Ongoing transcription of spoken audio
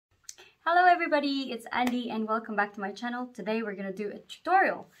Hello everybody, it's Andy and welcome back to my channel. Today we're going to do a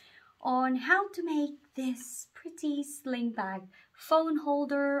tutorial on how to make this pretty sling bag phone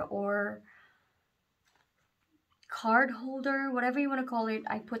holder or card holder, whatever you want to call it.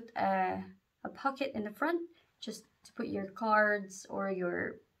 I put a pocket in the front just to put your cards or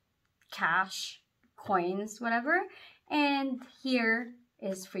your cash, coins, whatever. And here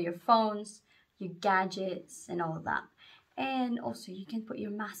is for your phones, your gadgets and all of that. And also you can put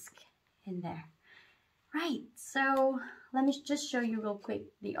your mask in there. Right, so let me just show you real quick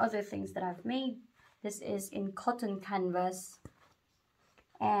the other things that I've made. This is in cotton canvas,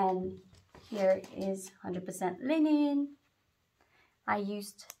 and here is 100% linen. I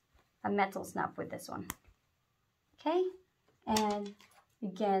used a metal snap with this one. Okay, and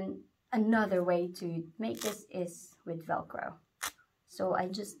again, another way to make this is with Velcro. So I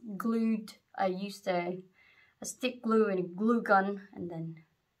just I used a stick glue and a glue gun and then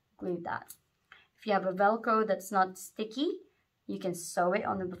glued that. If you have a Velcro that's not sticky, you can sew it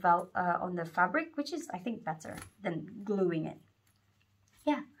on the fabric, which is, I think, better than gluing it.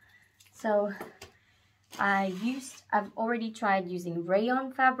 Yeah, so I've already tried using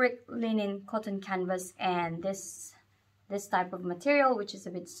rayon fabric, linen, cotton canvas, and this type of material, which is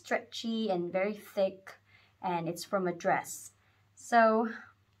a bit stretchy and very thick, and it's from a dress. So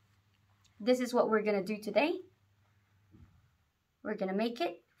this is what we're gonna do today. We're gonna make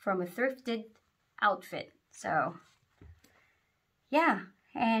it from a thrifted outfit. So yeah,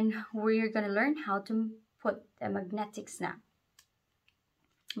 and we're gonna learn how to put a magnetic snap.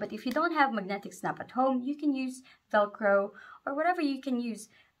 But if you don't have magnetic snap at home, you can use Velcro or whatever you can use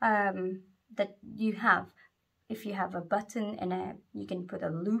that you have. If you have a button and you can put a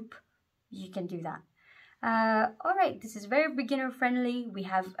loop, you can do that. All right, this is very beginner friendly. We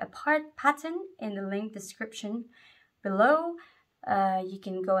have a pattern in the link description below. You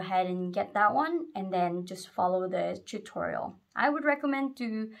can go ahead and get that one and then just follow the tutorial. I would recommend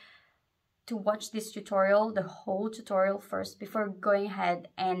to watch this tutorial, the whole tutorial first, before going ahead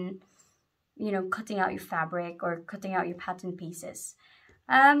and, you know, cutting out your fabric or cutting out your pattern pieces.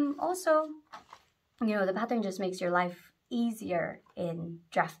 Also, you know, the pattern just makes your life easier in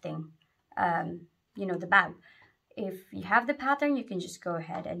drafting, you know, the bag. If you have the pattern, you can just go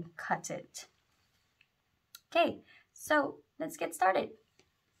ahead and cut it. Okay, so let's get started.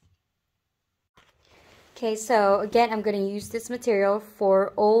 Okay, so again, I'm going to use this material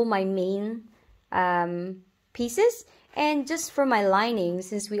for all my main pieces, and just for my lining,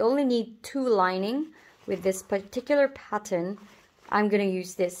 since we only need 2 lining with this particular pattern, I'm going to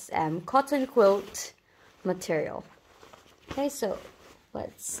use this cotton quilt material. Okay, so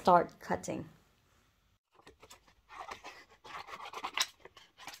let's start cutting.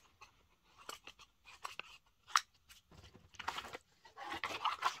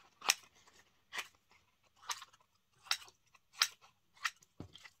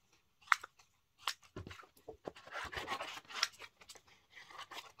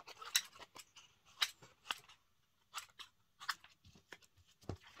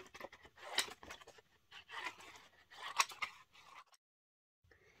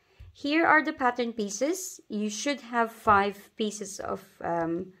 Here are the pattern pieces. You should have 5 pieces of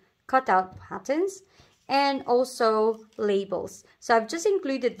cutout patterns and also labels. So I've just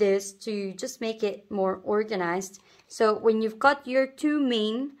included this to just make it more organized. So when you've got your 2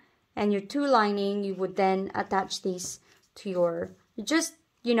 main and your 2 lining, you would then attach these to your, just,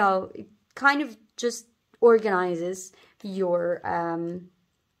 you know, it kind of just organizes your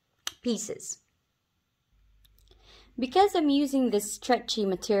pieces. Because I'm using this stretchy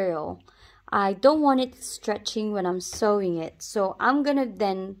material, I don't want it stretching when I'm sewing it. So I'm gonna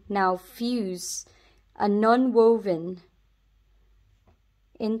then now fuse a non-woven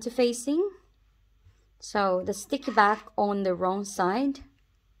interfacing. So the sticky back on the wrong side,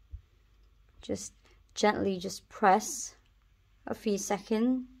 just gently just press a few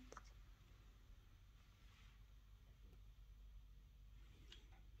seconds.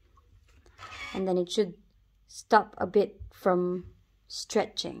 And then it should stop a bit from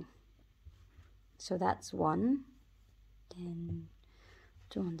stretching. So that's one. Then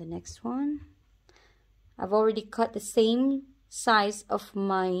do on the next one. I've already cut the same size of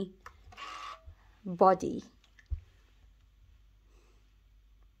my body.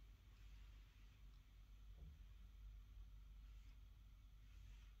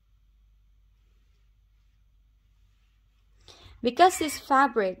 Because this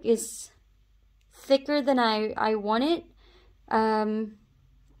fabric is thicker than I want it,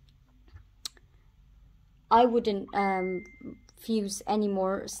 I wouldn't fuse any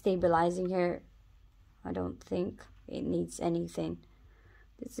more stabilizing here. I don't think it needs anything.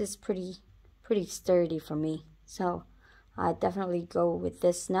 This is pretty sturdy for me. So I definitely go with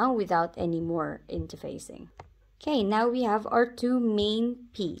this now without any more interfacing. Okay, now we have our two main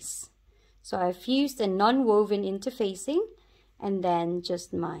pieces. So I've used a non-woven interfacing, and then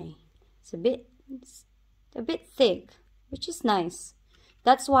just it's a bit thick, which is nice.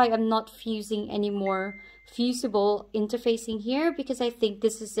 That's why I'm not fusing any more fusible interfacing here, because I think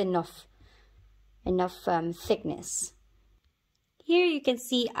this is enough thickness. Here you can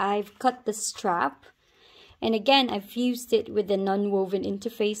see I've cut the strap, and again I've fused it with the non-woven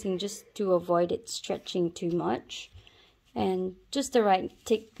interfacing just to avoid it stretching too much, and just the right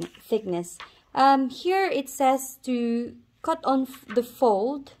thickness. Here it says to cut on the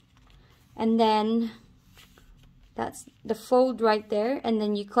fold, and then that's the fold right there, and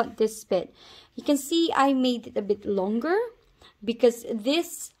then you cut this bit. You can see I made it a bit longer because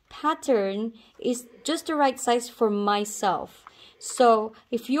this pattern is just the right size for myself. So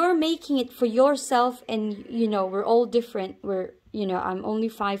if you're making it for yourself, and you know, we're all different, I'm only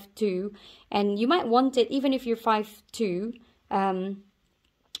 5'2", and you might want it, even if you're 5'2",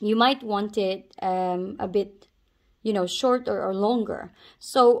 you might want it a bit, shorter or longer.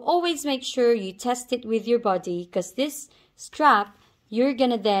 So always make sure you test it with your body, because this strap, you're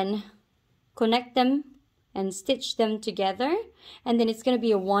gonna then connect them and stitch them together, and then it's gonna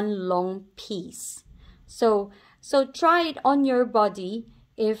be a one long piece. So try it on your body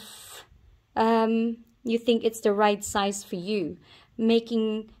if you think it's the right size for you.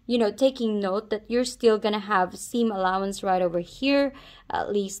 Taking note that you're still gonna have seam allowance right over here,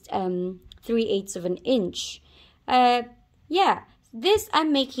 at least 3/8 of an inch. Yeah, this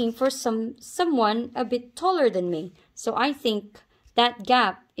I'm making for someone a bit taller than me. So I think that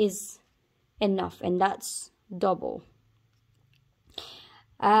gap is enough, and that's double.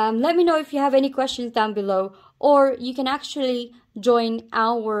 Let me know if you have any questions down below, or you can actually join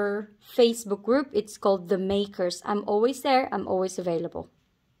our Facebook group. It's called The Makers. I'm always there. I'm always available.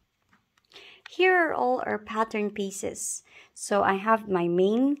 Here are all our pattern pieces. So I have my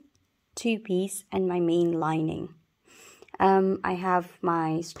main 2-piece and my main lining. I have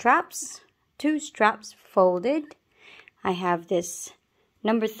my straps, 2 straps folded. I have this,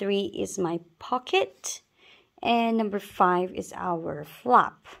 number 3 is my pocket, and number 5 is our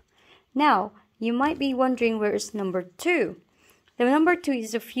flap. Now, you might be wondering, where is number 2? The number 2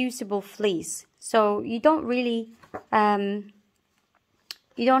 is a fusible fleece. So you don't really,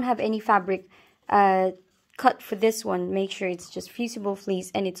 you don't have any fabric cut for this one. Make sure it's just fusible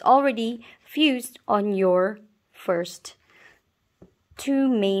fleece, and it's already fused on your first 2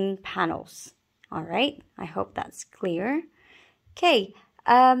 main panels. All right, I hope that's clear. Okay,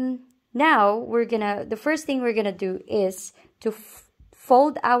 now the first thing we're gonna do is to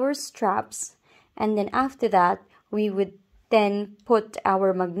fold our straps, and then after that we would then put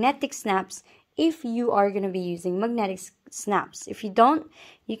our magnetic snaps, if you are gonna be using magnetic snaps. If you don't,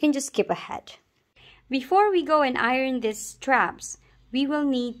 you can just skip ahead. Before we go and iron these straps, we will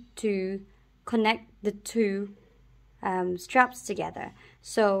need to connect the 2 straps together.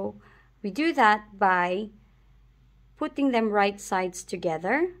 So we do that by putting them right sides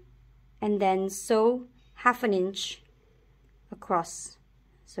together, and then sew 1/2 inch across.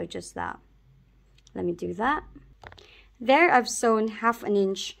 So just that. Let me do that. There, I've sewn 1/2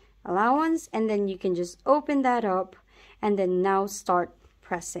 inch allowance, and then you can just open that up, and then now start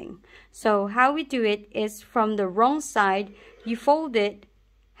pressing. So how we do it is, from the wrong side, you fold it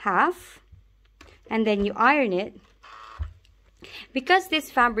half, and then you iron it. Because this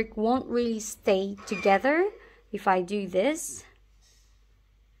fabric won't really stay together if I do this,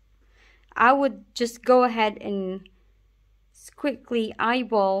 I would just go ahead and quickly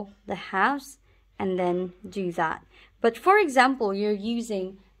eyeball the halves and then do that. But for example, you're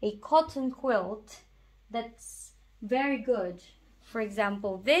using a cotton quilt that's very good. For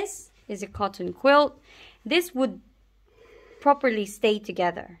example, this is a cotton quilt. This would properly stay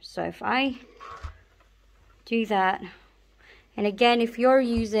together. So if I do that, and again, if you're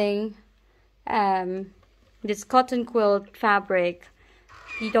using this cotton quilt fabric,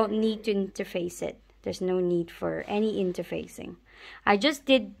 you don't need to interface it. There's no need for any interfacing. I just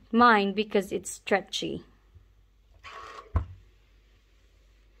did mine because it's stretchy.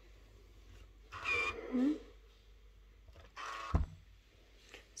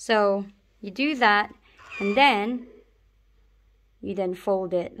 So you do that, and then you then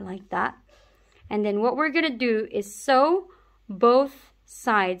fold it like that. And then what we're gonna do is sew both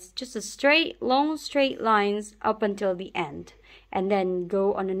sides, just a long straight lines up until the end, and then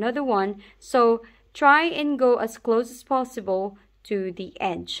go on another one. So try and go as close as possible to the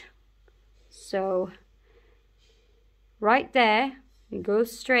edge. So right there, and go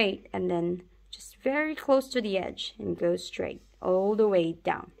straight, and then just very close to the edge and go straight all the way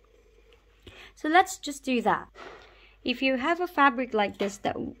down. So let's just do that. If you have a fabric like this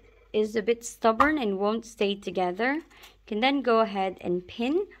that is a bit stubborn and won't stay together, you can then go ahead and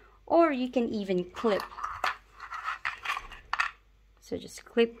pin, or you can even clip. So just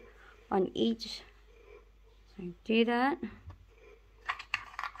clip on each. So do that.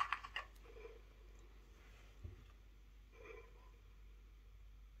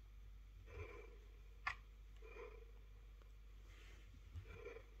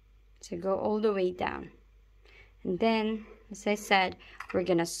 So go all the way down. And then, as I said, we're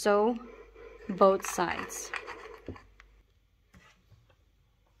gonna sew both sides.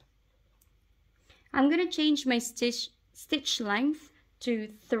 I'm gonna change my stitch length to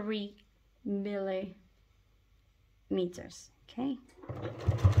 3 millimeters. Okay.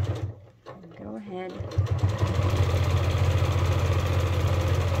 Go ahead.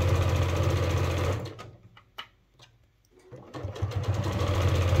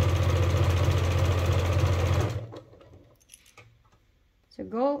 So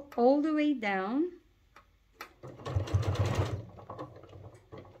go all the way down.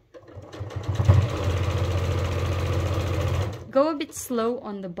 Go a bit slow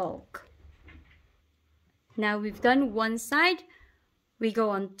on the bulk. Now we've done one side, we go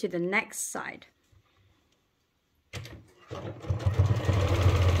on to the next side.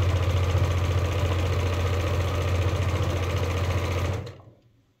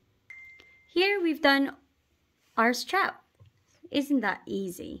 Here we've done our strap. Isn't that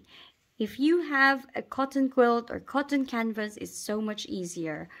easy? If you have a cotton quilt or cotton canvas, it's so much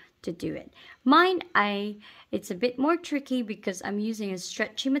easier to do it. Mine, it's a bit more tricky because I'm using a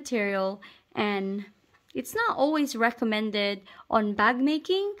stretchy material, and it's not always recommended on bag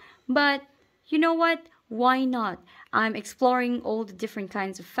making, but you know what? Why not? I'm exploring all the different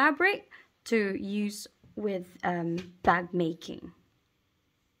kinds of fabric to use with bag making.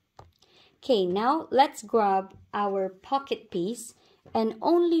 Okay, now let's grab our pocket piece, and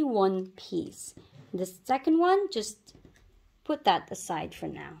only one piece. The second one, just put that aside for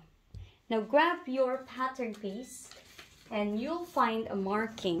now. Now grab your pattern piece and you'll find a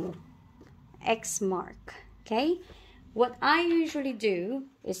marking, X mark, okay? What I usually do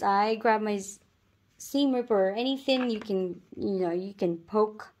is I grab my seam ripper or anything you can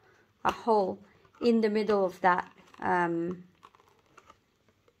poke a hole in the middle of that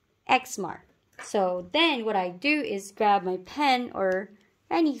X mark. So then what I do is grab my pen or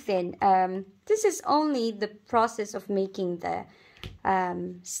anything. This is only the process of making the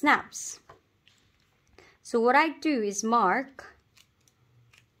snaps. So what I do is mark.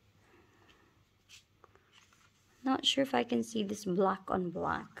 Not sure if I can see this black on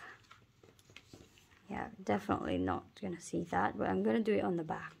black. Yeah, definitely not gonna see that, but I'm gonna do it on the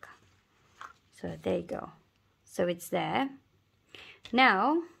back. So there you go. So it's there.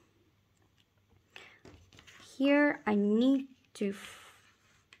 Now, here I need to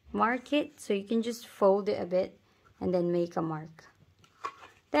mark it, so you can just fold it a bit and then make a mark.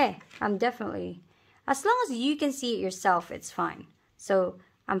 There, I'm definitely, as long as you can see it yourself, it's fine. So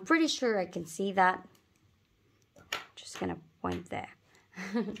I'm pretty sure I can see that. Just gonna point there.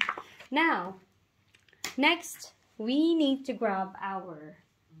 Now, next we need to grab our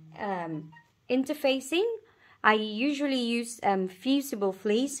interfacing. I usually use fusible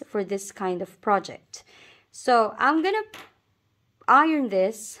fleece for this kind of project. So I'm gonna iron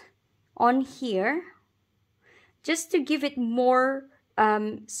this on here just to give it more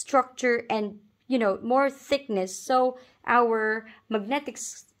structure and more thickness, so our magnetic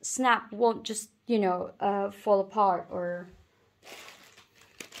snap won't just fall apart or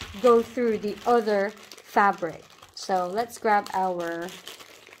go through the other fabric. So let's grab our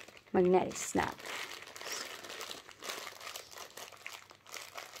magnetic snap.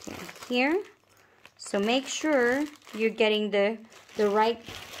 Okay, here. So make sure you're getting the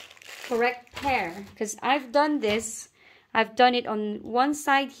correct pair, because I've done this. I've done it on one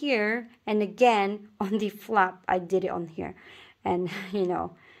side here, and again on the flap I did it on here, and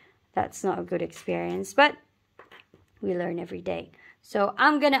that's not a good experience, but we learn every day. So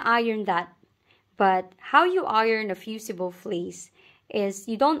I'm gonna iron that. But how you iron a fusible fleece is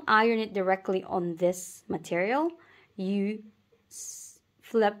you don't iron it directly on this material. You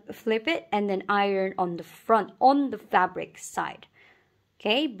flip it and then iron on the front, on the fabric side.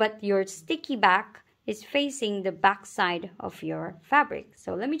 Okay, but your sticky back is facing the back side of your fabric.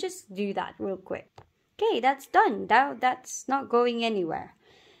 So let me just do that real quick. Okay, that's done. That's not going anywhere.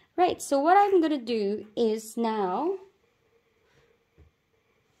 Right, so what I'm gonna do is now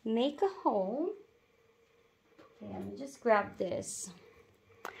make a hole. Okay, let me just grab this.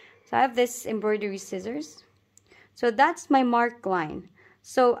 So I have this embroidery scissors. So that's my mark line.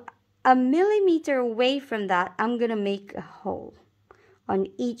 So a millimeter away from that, I'm gonna make a hole on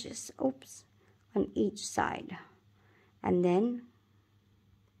each, on each side. And then,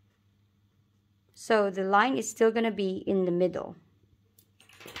 so the line is still gonna be in the middle.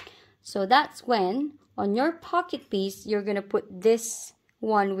 So that's when, on your pocket piece, you're gonna put this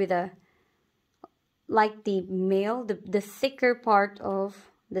one with a, like the male, the thicker part of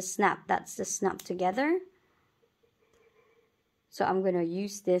the snap. That's the snap together. So I'm gonna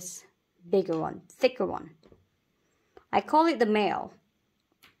use this bigger one, thicker one. I call it the male.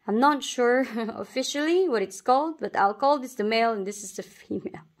 I'm not sure officially what it's called, but I'll call this the male and this is the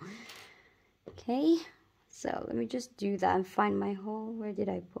female. Okay, so let me just do that and find my hole. Where did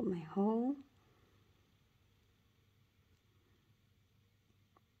I put my hole?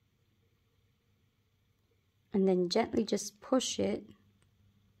 And then gently just push it.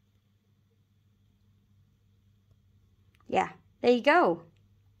 Yeah, there you go.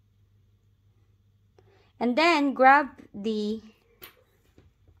 And then grab the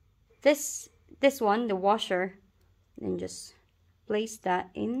this one, the washer, and just place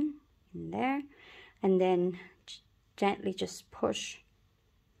that in there, and then gently just push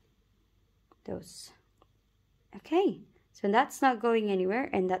those. Okay, so that's not going anywhere,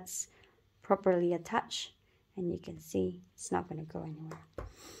 and that's properly attached, and you can see it's not going to go anywhere.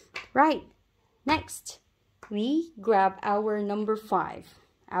 Right, next we grab our number 5,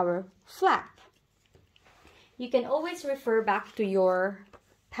 our flap. You can always refer back to your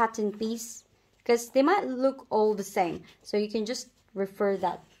pattern piece because they might look all the same, so you can just refer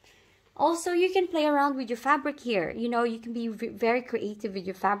that. Also, you can play around with your fabric here. You know, you can be very creative with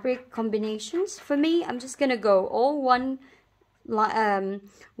your fabric combinations. For me, I'm just gonna go all one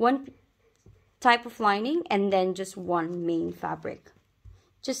type of lining and then just one main fabric,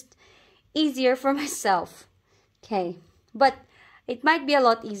 just easier for myself. Okay, but it might be a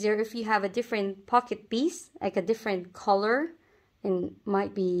lot easier if you have a different pocket piece, like a different color, and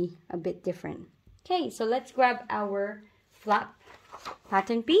might be a bit different. Okay, so let's grab our flap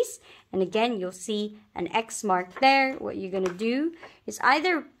pattern piece, and again you'll see an X mark there. What you're gonna do is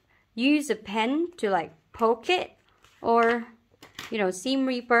either use a pen to like poke it, or you know, seam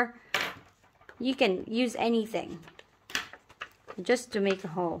reaper. You can use anything just to make a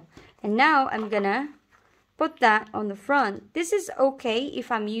hole. And now I'm gonna put that on the front. This is okay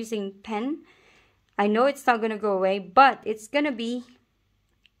if I'm using pen. I know it's not gonna go away, but it's gonna be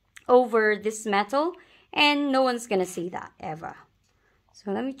over this metal and no one's gonna see that ever.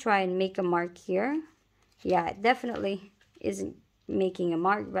 So let me try and make a mark here. Yeah, it definitely isn't making a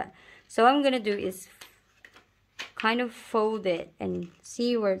mark, but so what I'm gonna do is kind of fold it and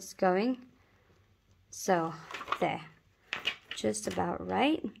see where it's going. So there, just about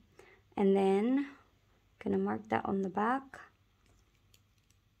right. And then gonna mark that on the back.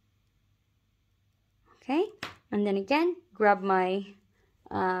 Okay, and then again grab my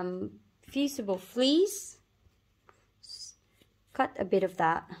fusible fleece, cut a bit of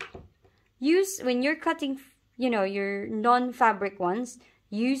that. Use, when you're cutting, you know, your non-fabric ones,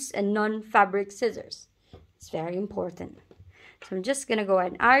 use a non-fabric scissors. It's very important. So I'm just gonna go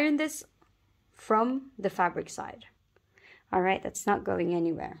ahead and iron this from the fabric side. All right, that's not going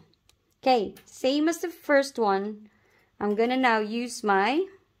anywhere. Okay, same as the first one. I'm gonna now use my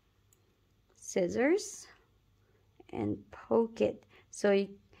scissors and poke it. So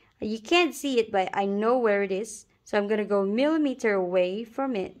you can't see it, but I know where it is. So I'm gonna go millimeter away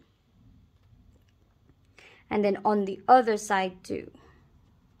from it. And then on the other side too.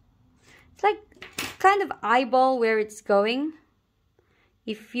 It's like kind of eyeball where it's going.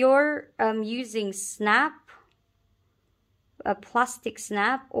 If you're using snap, a plastic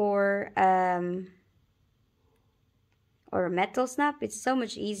snap, or a metal snap, it's so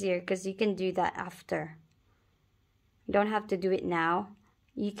much easier because you can do that after. You don't have to do it now.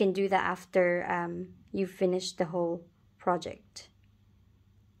 You can do that after you finish the whole project.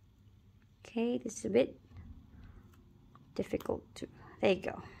 Okay, this is a bit difficult to, there you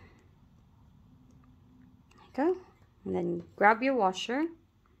go. There you go. And then grab your washer.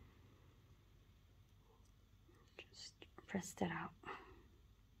 Just press that out.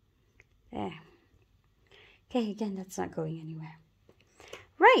 There. Okay, again, that's not going anywhere.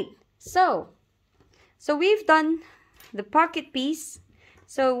 Right, so we've done the pocket piece.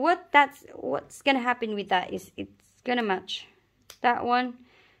 So what's gonna happen with that is it's gonna match that one,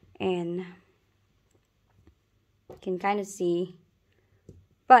 and you can kind of see,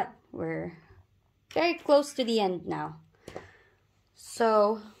 but we're very close to the end now.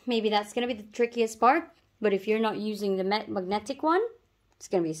 So maybe that's gonna be the trickiest part, but if you're not using the magnetic one, It's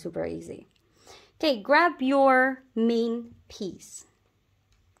gonna be super easy. Okay, grab your main piece.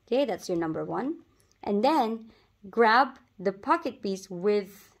 Okay, that's your number 1. And then grab the pocket piece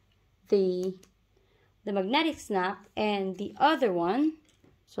with the magnetic snap and the other one.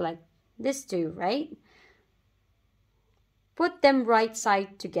 So like this two, right? Put them right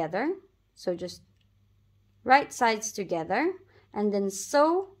side together. So just right sides together. And then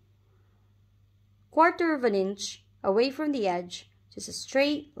sew 1/4 of an inch away from the edge, just a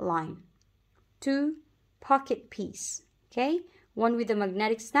straight line to pocket piece. Okay, one with the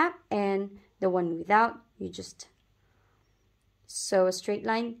magnetic snap and the one without. You just sew a straight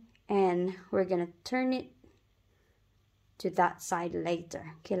line, and we're gonna turn it to that side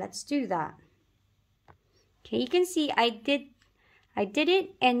later. Okay, let's do that. Okay, you can see I did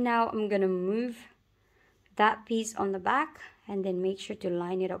it, and now I'm gonna move that piece on the back and then make sure to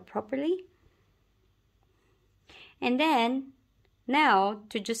line it up properly. And then now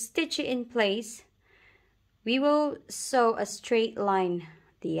to just stitch it in place, we will sew a straight line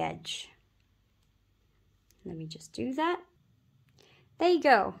at the edge. Let me just do that. There you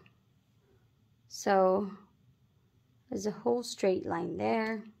go. So there's a whole straight line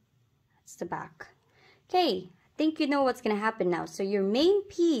there. That's the back. Okay, I think you know what's gonna happen now. So your main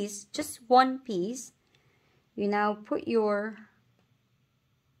piece, just one piece, you now put your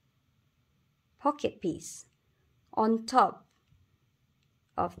pocket piece on top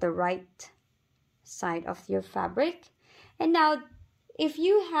of the right side of your fabric. And now if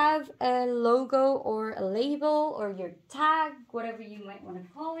you have a logo or a label or your tag, whatever you might want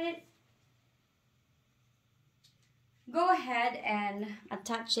to call it, go ahead and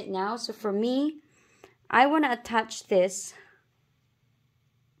attach it now. So for me, I want to attach this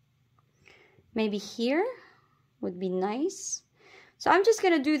maybe here would be nice. So I'm just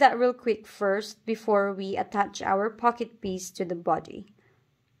going to do that real quick first before we attach our pocket piece to the body.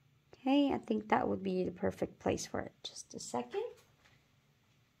 Okay, I think that would be the perfect place for it. Just a second.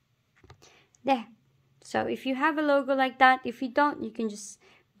 There. So if you have a logo like that, if you don't, you can just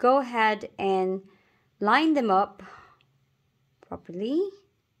go ahead and line them up properly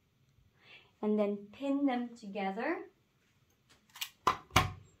and then pin them together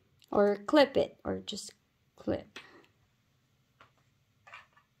or clip it, or just clip.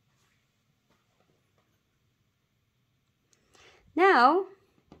 Now,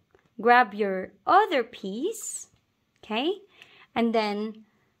 grab your other piece, okay, and then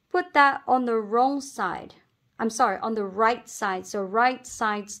put that on the wrong side. I'm sorry, on the right side. So right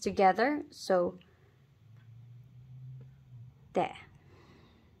sides together. So there.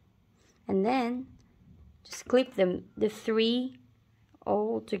 And then just clip them, the 3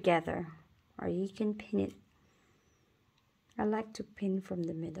 all together, or you can pin it. I like to pin from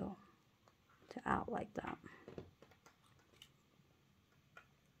the middle to out like that.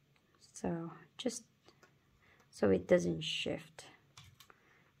 So just so it doesn't shift.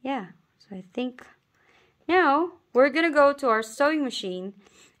 Yeah, so I think now we're gonna go to our sewing machine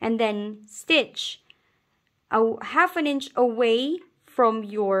and then stitch a 1/2 inch away from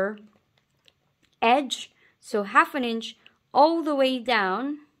your edge. So 1/2 inch all the way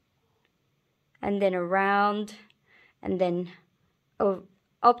down, and then around, and then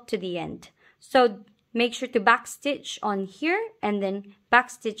up to the end. So make sure to back stitch on here and then back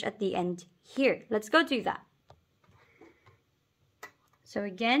stitch at the end here. Let's go do that. So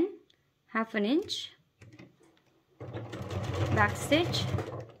again, 1/2 inch, back stitch,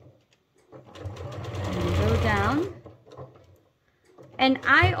 and go down. And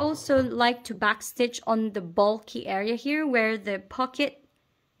I also like to back stitch on the bulky area here where the pocket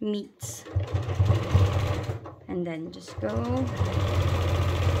meets. And then just go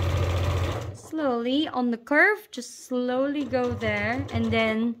slowly on the curve, just slowly go there, and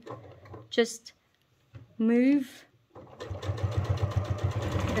then just move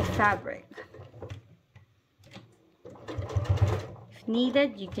the fabric. If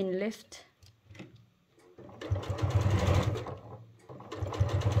needed, you can lift.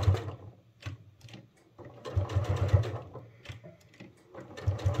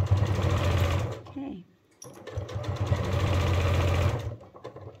 Okay.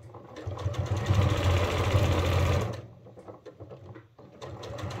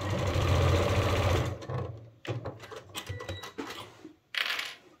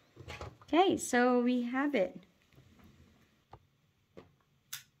 Okay, so we have it.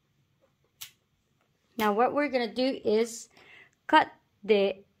 Now what we're gonna do is cut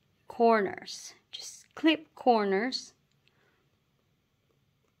the corners. Just clip corners,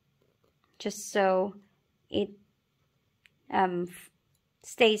 just so it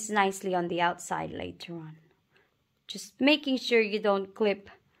stays nicely on the outside later on. just making sure you don't clip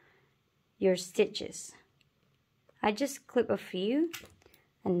your stitches. I just clip a few,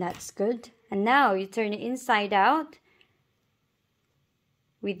 and that's good. And now you turn it inside out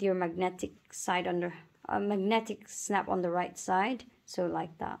with your magnetic side under magnetic snap on the right side, so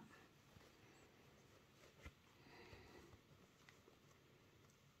like that.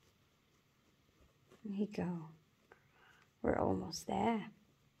 There you go. We're almost there.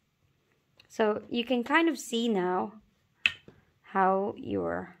 So you can kind of see now how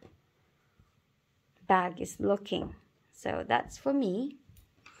your bag is looking. So that's for me.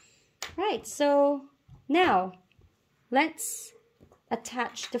 Right, so now let's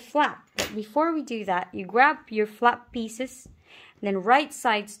attach the flap. But before we do that, you grab your flap pieces, then right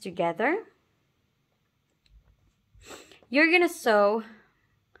sides together. You're gonna sew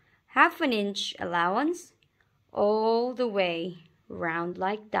 1/2 inch allowance all the way around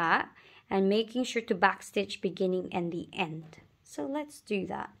like that, and making sure to backstitch beginning and the end. So let's do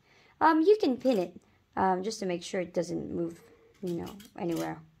that. You can pin it just to make sure it doesn't move, you know,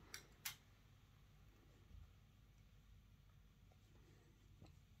 anywhere.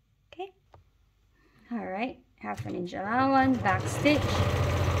 Okay. All right, 1/2 inch allowance, backstitch.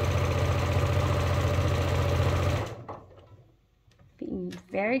 Being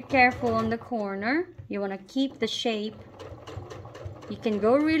very careful on the corner. You want to keep the shape. You can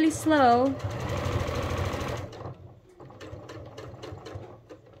go really slow.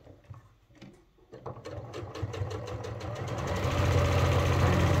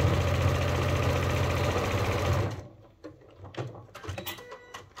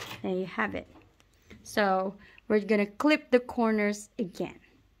 There you have it. So we're gonna clip the corners again.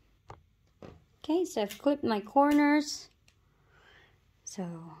 Okay, so I've clipped my corners.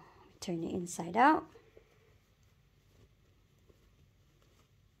 So turn it inside out.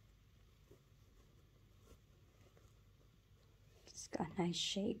 It's got a nice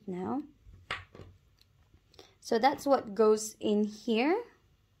shape now. So that's what goes in here.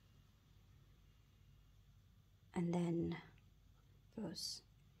 And then goes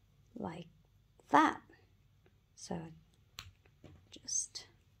like that. So just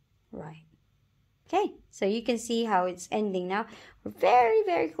right. Okay, so you can see how it's ending now. We're very,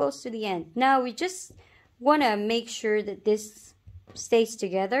 very close to the end. Now we just want to make sure that this stays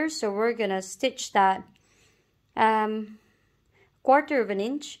together. So we're going to stitch that 1/4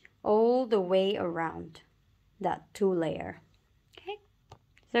 inch all the way around that 2 layer. Okay,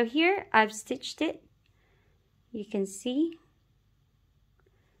 so here I've stitched it. You can see.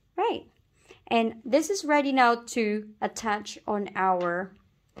 Right. And this is ready now to attach on our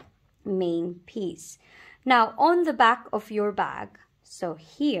main piece. Now on the back of your bag, so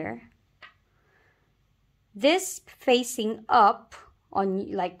here, this facing up,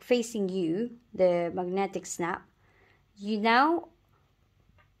 on like facing you, the magnetic snap, you now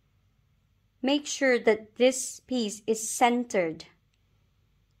make sure that this piece is centered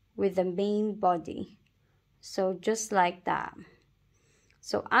with the main body. So just like that.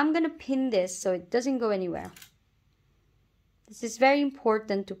 So I'm gonna pin this so it doesn't go anywhere. This is very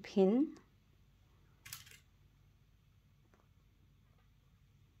important to pin.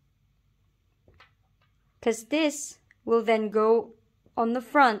 Because this will then go on the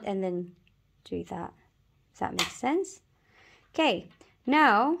front and then do that. Does that make sense? Okay,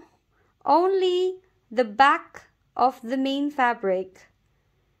 now only the back of the main fabric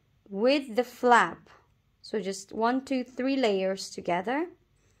with the flap. So just 1, 2, 3 layers together.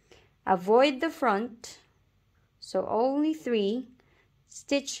 Avoid the front. So only 3.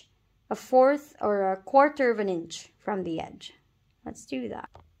 Stitch 1/4 or 1/4 inch from the edge. Let's do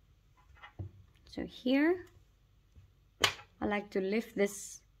that. So here, I like to lift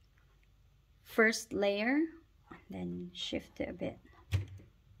this first layer and then shift it a bit.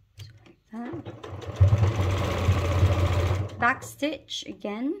 So like that. Back stitch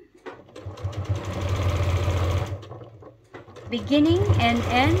again. Beginning and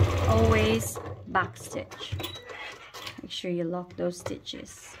end, always back stitch. Make sure you lock those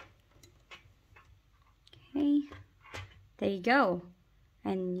stitches. Okay, there you go.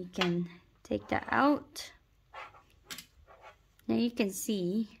 And you can take that out. Now you can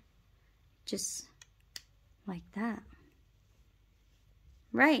see, just like that.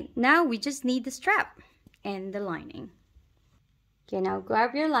 Right, now we just need the strap and the lining. Okay, now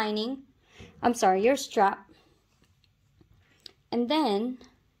grab your lining. I'm sorry, your strap. And then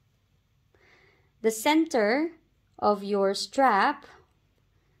the center of your strap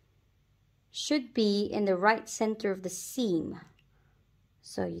should be in the right center of the seam.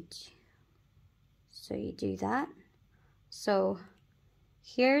 So you do that. So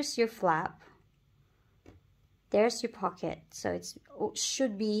here's your flap. there's your pocket. So it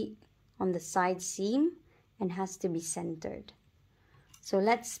should be on the side seam and has to be centered. So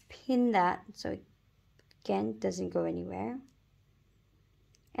let's pin that so it, again, doesn't go anywhere.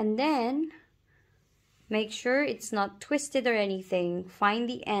 And then make sure it's not twisted or anything. Find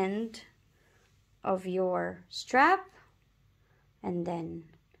the end of your strap and then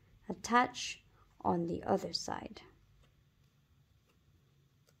attach on the other side.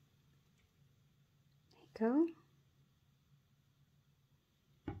 There you go.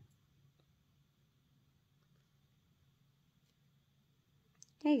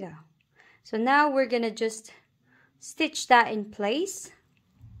 There you go. So now we're gonna just stitch that in place.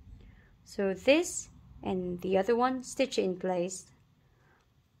 So this and the other one, stitch it in place.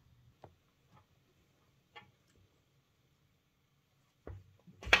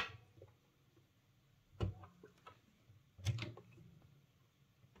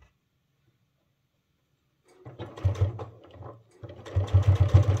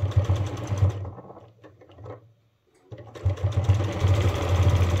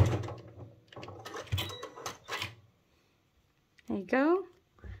 There you go.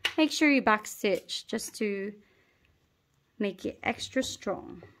 Make sure you back stitch just to make it extra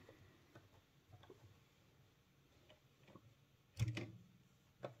strong.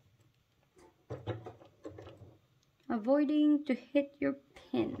 Avoiding to hit your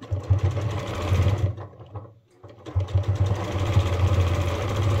pin.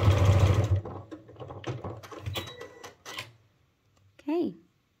 Okay.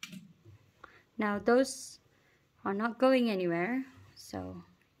 Now those are not going anywhere, so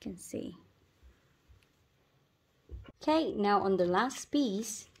you can see. Okay, now on the last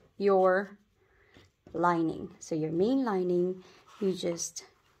piece, your lining. So your main lining, you just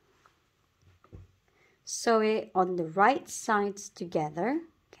sew it on the right sides together,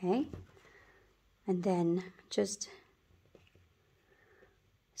 okay? And then just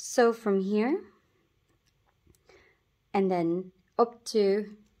sew from here and then up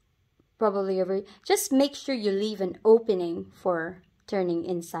to probably over. Just make sure you leave an opening for turning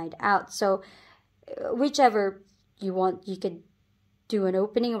inside out. So whichever you want, you could do an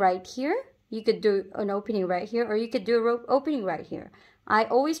opening right here, you could do an opening right here, or you could do an opening right here. I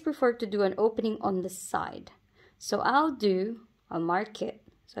always prefer to do an opening on the side. So I'll mark it.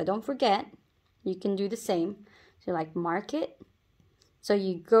 So don't forget, you can do the same. So like mark it. So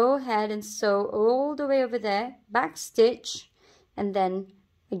you go ahead and sew all the way over there, back stitch, and then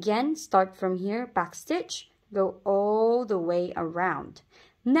again, start from here, back stitch, go all the way around.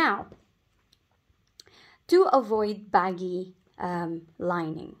 Now, to avoid baggy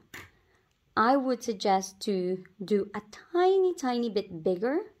lining, I would suggest to do a tiny bit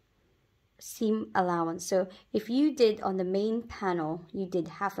bigger seam allowance. So if you did on the main panel, you did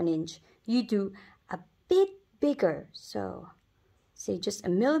 1/2 inch, you do a bit bigger. So say just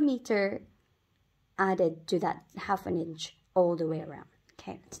 1 millimeter added to that 1/2 inch all the way around.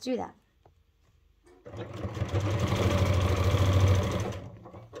 Okay, let's do that.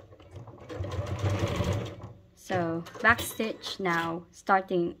 So back stitch now,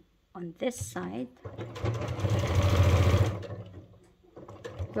 starting on this side.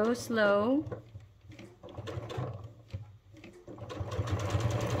 Go slow.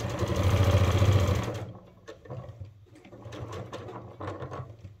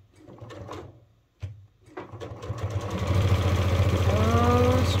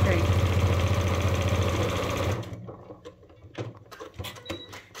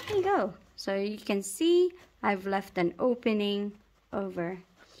 So you can see I've left an opening over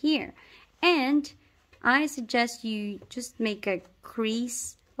here, and I suggest you just make a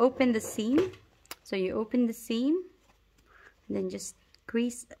crease, open the seam. So you open the seam, then just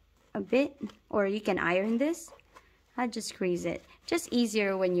crease a bit, or you can iron this. I just crease it. Just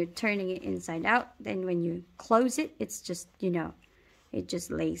easier when you're turning it inside out. Then when you close it, it's just, you know, it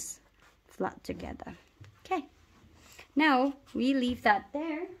just lays flat together. Okay, now we leave that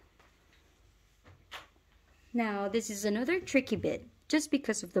there. Now this is another tricky bit, just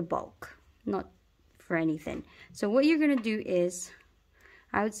because of the bulk, not for anything. So what you're gonna do is,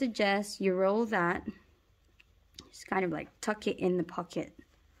 I would suggest you roll that, just kind of like tuck it in the pocket.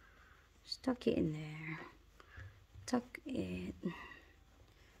 Just tuck it in there. Tuck it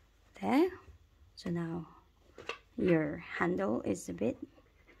there. So now your handle is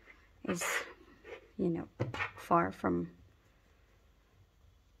you know, far from.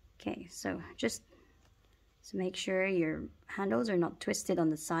 Okay, so just make sure your handles are not twisted on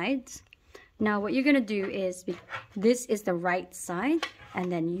the sides. Now what you're gonna do is, this is the right side, and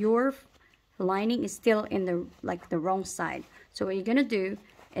then your lining is still in the wrong side. So what you're gonna do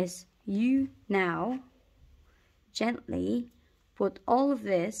is, you now gently put all of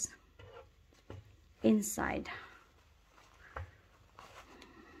this inside.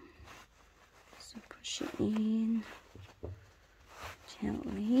 So push it in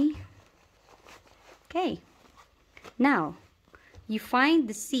gently. Okay, now you find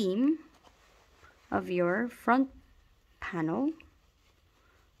the seam of your front panel.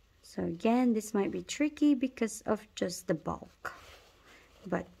 So again, this might be tricky because of just the bulk,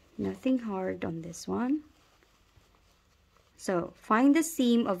 but nothing hard on this one. So find the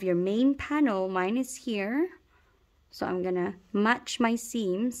seam of your main panel. Mine is here. So I'm gonna match my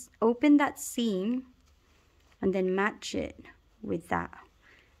seams, open that seam, and then match it with that.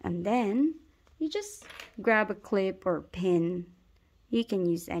 And then you just grab a clip or pin. You can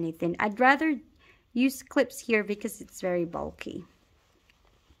use anything. I'd rather use clips here because it's very bulky.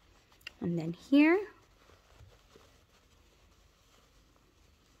 And then here,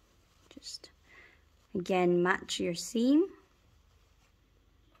 just again match your seam,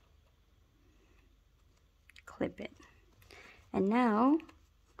 clip it, and now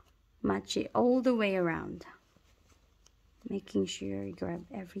match it all the way around, making sure you grab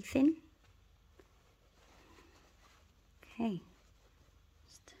everything. Okay,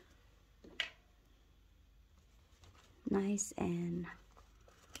 just nice and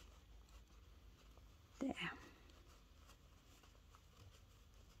there.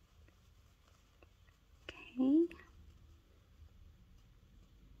 Okay.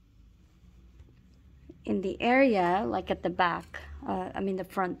 In the area, like at the back, the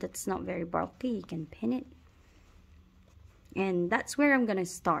front, that's not very bulky, you can pin it. And that's where I'm gonna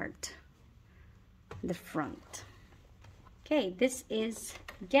start, the front. Okay, this is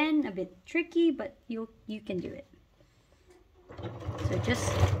again a bit tricky, but you can do it. So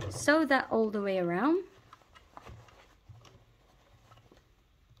just sew that all the way around.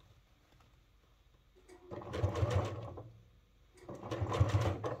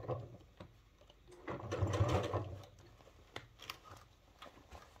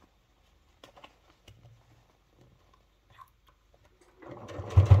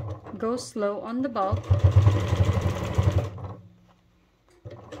 Go slow on the bulk.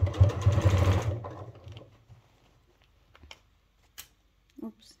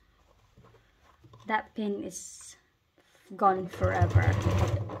 Oops. That pin is gone forever.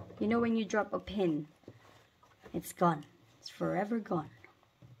 You know when you drop a pin, it's gone. It's forever gone.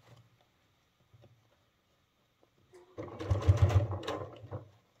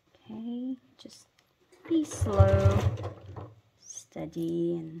 Okay, just be slow,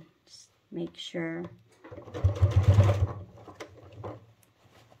 steady, and just make sure.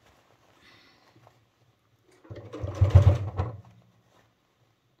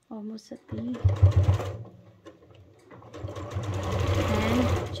 Almost at the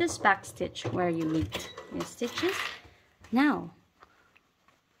and just back stitch where you meet your stitches. Now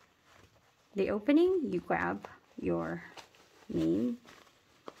the opening, you grab your main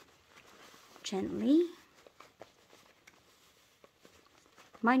gently.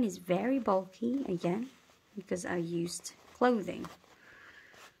 Mine is very bulky again because I used clothing,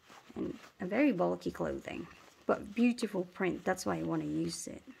 and a very bulky clothing, but beautiful print. That's why I want to use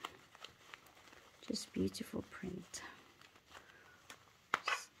it. Just beautiful print.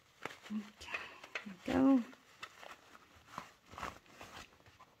 Okay, there we go.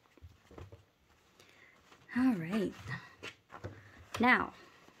 All right. Now,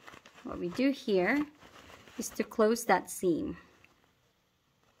 what we do here is to close that seam.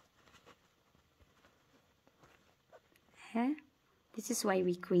 Okay? This is why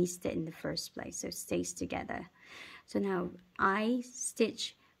we creased it in the first place, so it stays together. So now I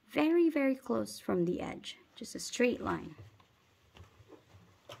stitch very, very close from the edge, just a straight line.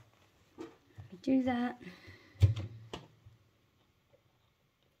 We do that.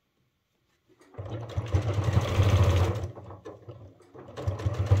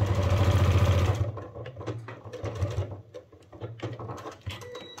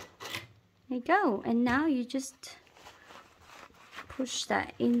 There you go, and now you just push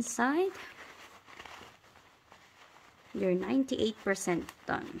that inside. You're 98%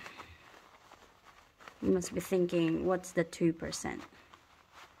 done. You must be thinking, what's the 2%?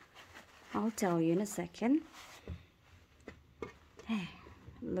 I'll tell you in a second. Hey,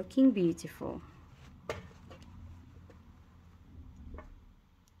 looking beautiful.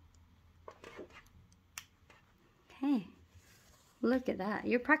 Okay, look at that.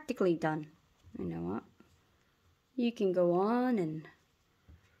 You're practically done. You know what? You can go on and,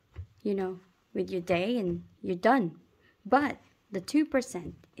 with your day, and you're done. But the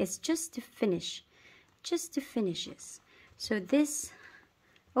 2% is just to finish, just to finishes. So this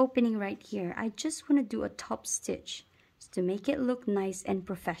opening right here, I just want to do a top stitch just to make it look nice and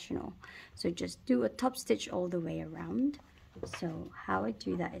professional. So just do a top stitch all the way around. So how I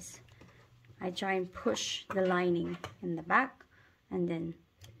do that is I try and push the lining in the back, and then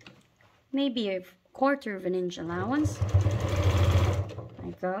maybe a 1/4 of an inch allowance.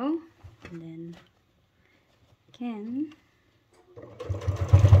 I go, and then again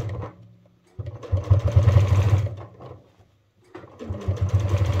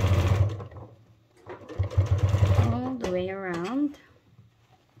all the way around.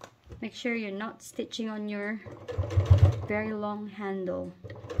 Make sure you're not stitching on your very long handle.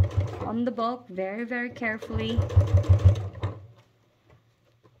 On the bulk, very, very carefully.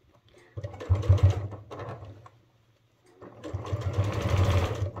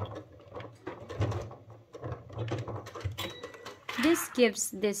 This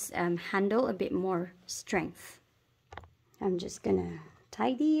gives this handle a bit more strength. I'm just gonna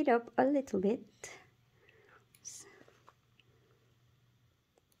tidy it up a little bit.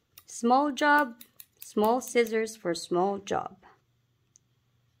 Small job, small scissors for small job.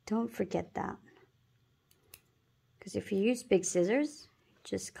 Don't forget that. Because if you use big scissors,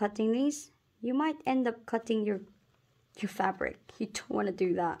 just cutting these, you might end up cutting your fabric. You don't want to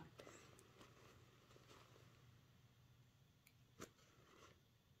do that.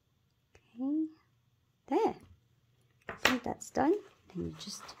 Okay, there. So that's done. Then you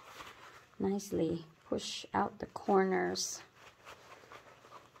just nicely push out the corners.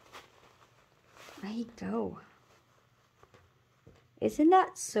 There you go. Isn't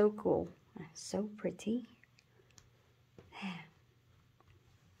that so cool? So pretty.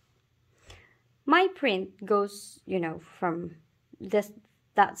 My print goes, you know, from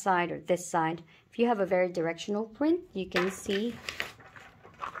that side or this side. If you have a very directional print, you can see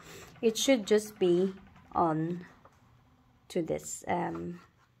it should just be on to this.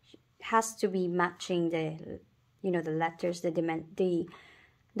 Has to be matching the, you know, the letters, the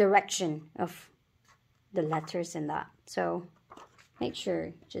direction of the letters in that. So make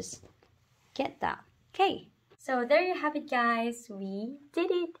sure, just get that. Okay, so there you have it, guys. We did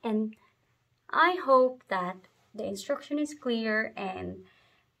it, and I hope that the instruction is clear and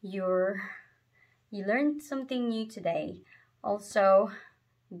you learned something new today. Also,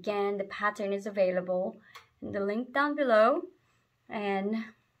 again, the pattern is available in the link down below, and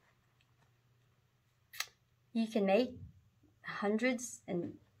you can make hundreds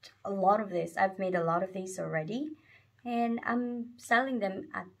and a lot of this. I've made a lot of these already, and I'm selling them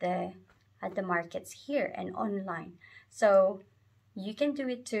at the markets here and online. So you can do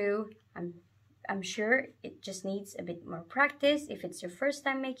it too. I'm sure it just needs a bit more practice. If it's your first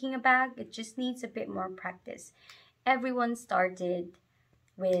time making a bag, it just needs a bit more practice. Everyone started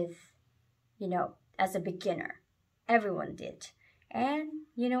with, you know, as a beginner. Everyone did. And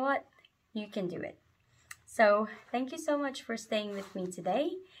you know what? You can do it. So thank you so much for staying with me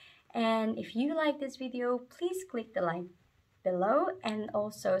today. And if you like this video, please click the like below and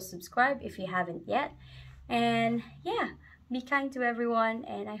also subscribe if you haven't yet. And yeah, be kind to everyone,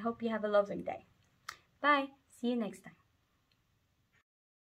 and I hope you have a lovely day. Bye. See you next time.